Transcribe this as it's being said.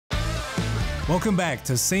Welcome back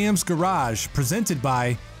to Sam's Garage, presented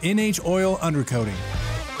by NHOU Undercoating.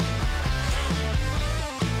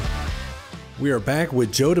 We are back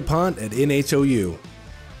with Joe DuPont at NHOU.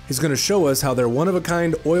 He's going to show us how their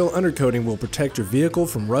one-of-a-kind oil undercoating will protect your vehicle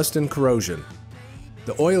from rust and corrosion.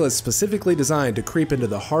 The oil is specifically designed to creep into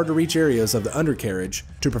the hard-to-reach areas of the undercarriage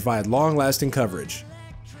to provide long-lasting coverage.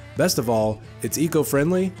 Best of all, it's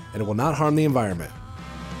eco-friendly and it will not harm the environment.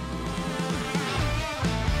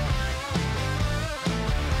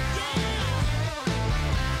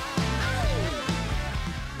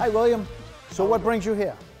 Hi, William. So what brings you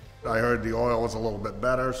here? I heard the oil was a little bit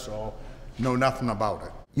better, so know nothing about it.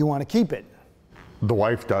 You want to keep it? The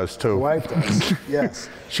wife does too. The wife does, yes.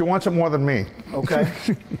 She wants it more than me. Okay.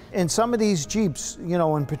 In some of these Jeeps, you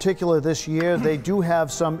know, in particular this year, they do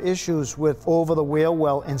have some issues with over the wheel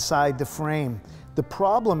well inside the frame. The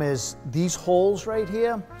problem is these holes right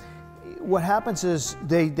here, what happens is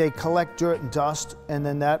they collect dirt and dust, and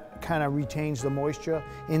then that kind of retains the moisture.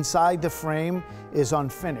 Inside the frame is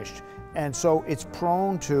unfinished, and so it's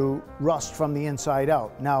prone to rust from the inside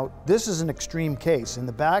out. Now, this is an extreme case. In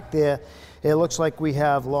the back there, it looks like we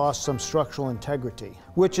have lost some structural integrity,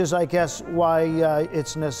 which is, I guess, why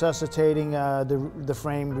it's necessitating the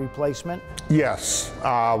frame replacement. Yes,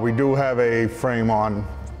 we do have a frame on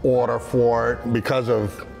order for it because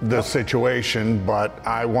of the situation, but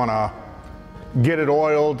I want to get it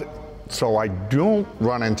oiled so I don't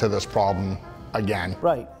run into this problem again.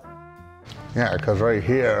 Right. Yeah, because right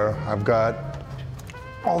here, I've got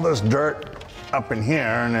all this dirt up in here,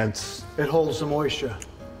 and it holds the moisture.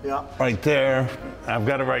 Yeah. Right there. I've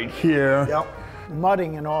got it right here. Yep.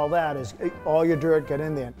 Mudding and all that is all your dirt get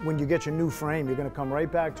in there. When you get your new frame, you're going to come right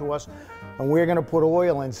back to us, and we're going to put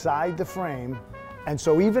oil inside the frame. And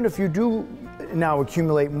so even if you do now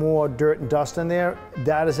accumulate more dirt and dust in there,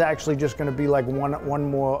 that is actually just going to be like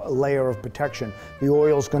one more layer of protection. The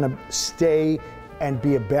oil's going to stay and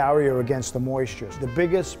be a barrier against the moisture. The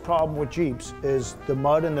biggest problem with Jeeps is the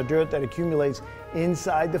mud and the dirt that accumulates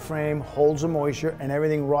inside the frame holds the moisture, and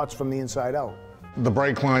everything rots from the inside out. The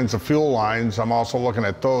brake lines, the fuel lines, I'm also looking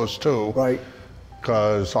at those too. Right.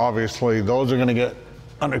 Because obviously those are going to get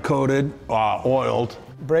undercoated, oiled.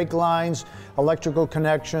 Brake lines, electrical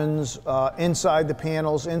connections, inside the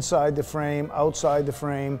panels, inside the frame, outside the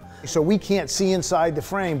frame. So we can't see inside the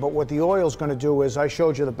frame, but what the oil's going to do is, I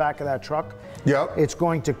showed you the back of that truck. Yep. It's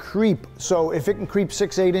going to creep. So if it can creep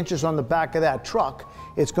 6-8 inches on the back of that truck,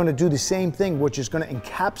 it's going to do the same thing, which is going to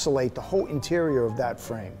encapsulate the whole interior of that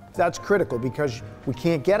frame. That's critical because we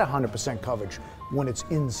can't get 100% coverage when it's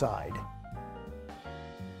inside.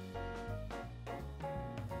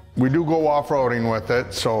 We do go off-roading with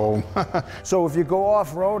it, so. So if you go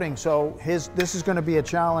off-roading, so this is going to be a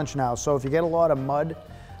challenge now. So if you get a lot of mud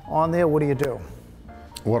on there, what do you do?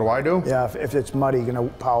 What do I do? Yeah, if it's muddy, you're going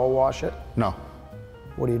to power wash it? No.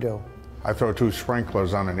 What do you do? I throw 2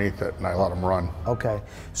 sprinklers underneath it and I let them run. Okay,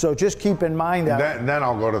 so just keep in mind that. Then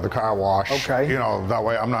I'll go to the car wash. Okay. You know, that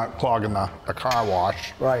way I'm not clogging the car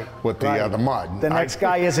wash. Right. With the mud. The next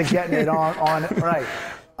guy isn't getting it on it, right.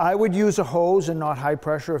 I would use a hose and not high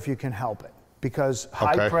pressure if you can help it, because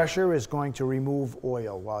high pressure is going to remove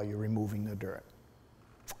oil while you're removing the dirt.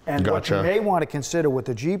 And what you may want to consider with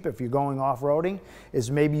the Jeep, if you're going off-roading, is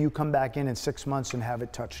maybe you come back in 6 months and have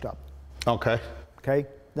it touched up. Okay. Okay?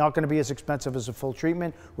 Not going to be as expensive as a full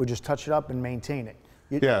treatment. We'll just touch it up and maintain it.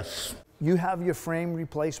 Yes. You have your frame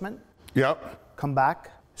replacement. Yep. Come back.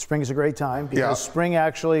 Spring is a great time because spring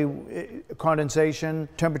actually, condensation,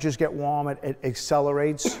 temperatures get warm, it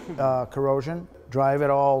accelerates corrosion. Drive it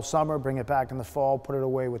all summer, bring it back in the fall, put it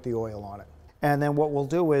away with the oil on it. And then what we'll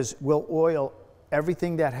do is we'll oil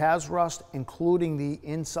everything that has rust, including the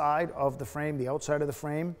inside of the frame, the outside of the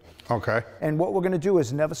frame. Okay. And what we're going to do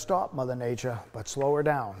is never stop Mother Nature, but slow her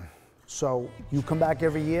down. So you come back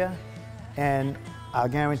every year, and I'll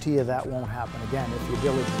guarantee you that won't happen again if you're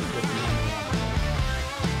diligent with the